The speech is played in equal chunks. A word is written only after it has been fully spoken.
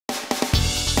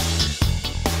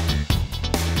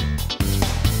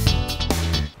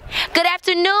Good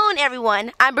afternoon,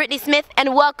 everyone. I'm Brittany Smith,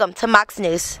 and welcome to Mocs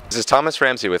News. This is Thomas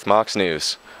Ramsey with Mocs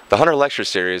News. The Hunter Lecture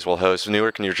Series will host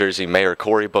Newark, New Jersey Mayor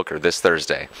Cory Booker this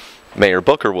Thursday. Mayor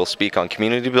Booker will speak on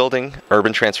community building,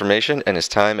 urban transformation, and his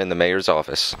time in the mayor's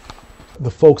office. The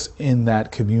folks in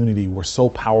that community were so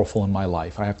powerful in my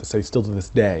life. I have to say, still to this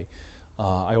day.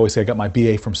 I always say I got my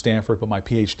BA from Samford, but my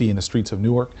PhD in the streets of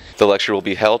Newark. The lecture will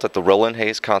be held at the Roland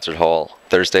Hayes Concert Hall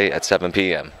Thursday at 7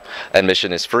 p.m.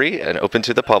 Admission is free and open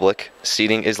to the public.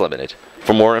 Seating is limited.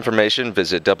 For more information,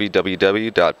 visit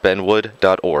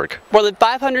www.benwood.org. More than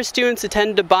 500 students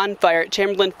attended a bonfire at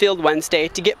Chamberlain Field Wednesday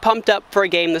to get pumped up for a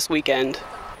game this weekend.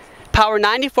 Power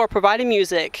 94 providing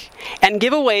music and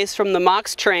giveaways from the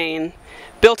Mocs train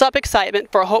built up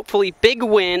excitement for a hopefully big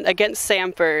win against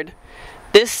Samford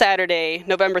this Saturday,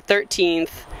 November 13th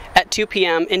at 2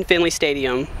 p.m. in Finley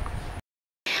Stadium.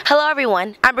 Hello,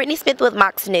 everyone. I'm Brittany Smith with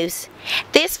Mocs News.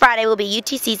 This Friday will be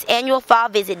UTC's annual Fall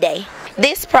Visit Day.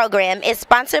 This program is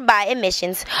sponsored by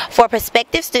Admissions for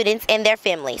prospective students and their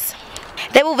families.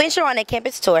 They will venture on a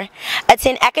campus tour,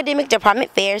 attend academic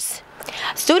department fairs,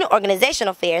 student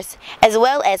organizational fairs, as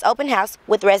well as open house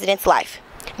with Residence Life.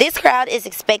 This crowd is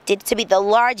expected to be the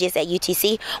largest at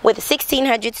UTC, with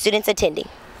 1,600 students attending.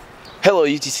 Hello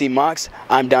UTC Mocs,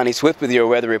 I'm Donnie Swift with your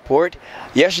weather report.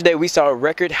 Yesterday we saw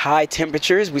record high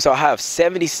temperatures. We saw a high of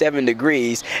 77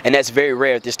 degrees, and that's very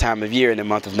rare at this time of year in the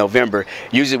month of November.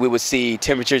 Usually we would see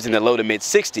temperatures in the low to mid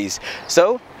 60s.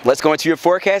 So let's go into your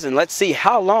forecast and let's see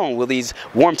how long will these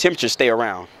warm temperatures stay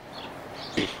around.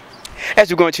 As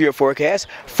we go into your forecast,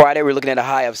 Friday we're looking at a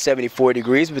high of 74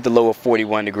 degrees with a low of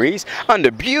 41 degrees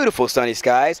under beautiful sunny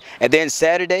skies. And then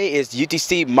Saturday is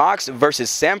UTC Mocs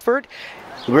versus Samford.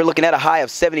 We're looking at a high of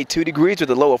 72 degrees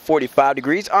with a low of 45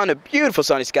 degrees on a beautiful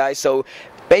sunny sky. So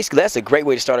basically that's a great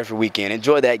way to start off your weekend.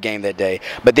 Enjoy that game that day.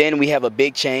 But then we have a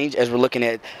big change as we're looking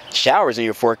at showers in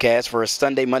your forecast for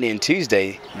Sunday, Monday, and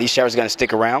Tuesday. These showers are going to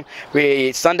stick around.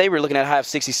 Sunday we're looking at a high of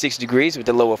 66 degrees with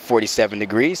a low of 47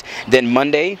 degrees. Then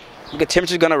Monday, the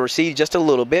temperature is going to recede just a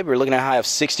little bit. We're looking at a high of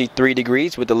 63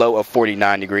 degrees with a low of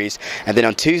 49 degrees. And then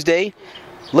on Tuesday,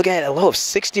 looking at a low of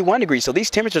 61 degrees. So these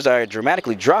temperatures are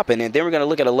dramatically dropping, and then we're going to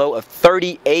look at a low of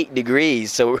 38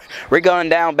 degrees. So we're going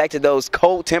down back to those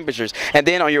cold temperatures. And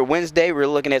then on your Wednesday, we're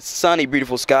looking at sunny,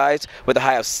 beautiful skies with a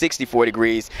high of 64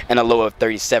 degrees and a low of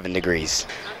 37 degrees.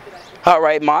 All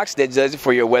right, Mocs, that does it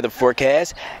for your weather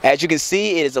forecast. As you can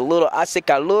see, it is a little hace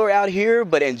calor out here,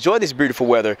 but enjoy this beautiful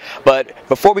weather. But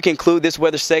before we conclude this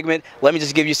weather segment, let me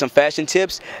just give you some fashion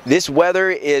tips. This weather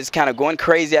is kind of going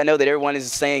crazy. I know that everyone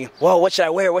is saying, whoa, what should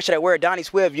I wear? What should I wear? Donnie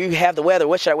Swift, you have the weather.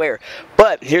 What should I wear?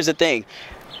 But here's the thing.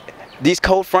 These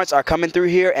cold fronts are coming through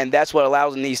here, and that's what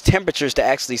allows these temperatures to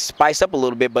actually spice up a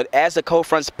little bit. But as the cold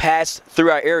fronts pass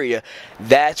through our area,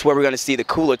 that's where we're going to see the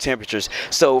cooler temperatures.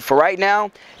 So for right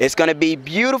now, it's going to be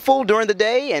beautiful during the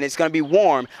day, and it's going to be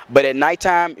warm. But at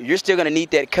nighttime, you're still going to need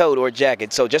that coat or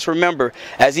jacket. So just remember,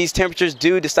 as these temperatures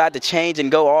do decide to change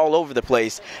and go all over the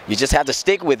place, you just have to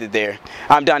stick with it there.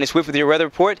 I'm Donnie Swift with your weather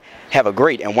report. Have a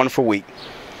great and wonderful week.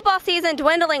 Football season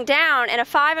dwindling down and a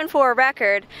 5-4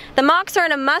 record, the Mocs are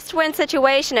in a must-win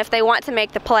situation if they want to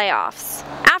make the playoffs.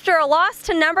 After a loss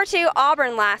to number 2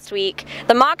 Auburn last week,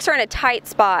 the Mocs are in a tight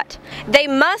spot. They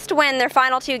must win their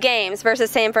final 2 games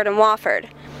versus Samford and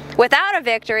Wofford. Without a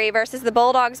victory versus the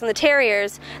Bulldogs and the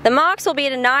Terriers, the Mocs will be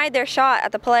denied their shot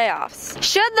at the playoffs.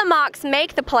 Should the Mocs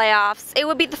make the playoffs, it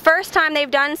would be the first time they've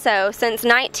done so since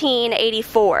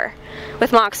 1984.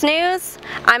 With Mocs News,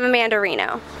 I'm Amanda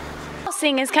Reno.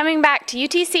 Is coming back to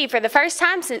UTC for the first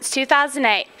time since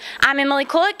 2008. I'm Emily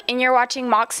Kulik, and you're watching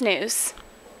Mocs News.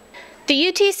 The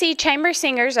UTC Chamber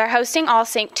Singers are hosting All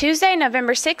Sync Tuesday,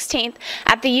 November 16th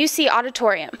at the UC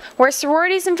Auditorium, where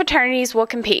sororities and fraternities will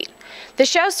compete. The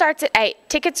show starts at 8.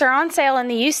 Tickets are on sale in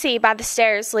the UC by the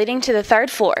stairs leading to the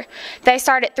 3rd floor. They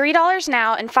start at $3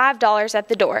 now and $5 at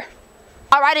the door.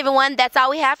 All right, everyone, that's all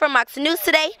we have for Mocs News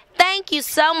today. Thank you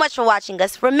so much for watching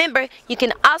us. Remember, you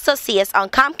can also see us on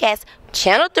Comcast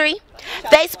Channel 3,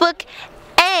 Facebook,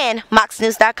 and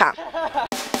MocsNews.com.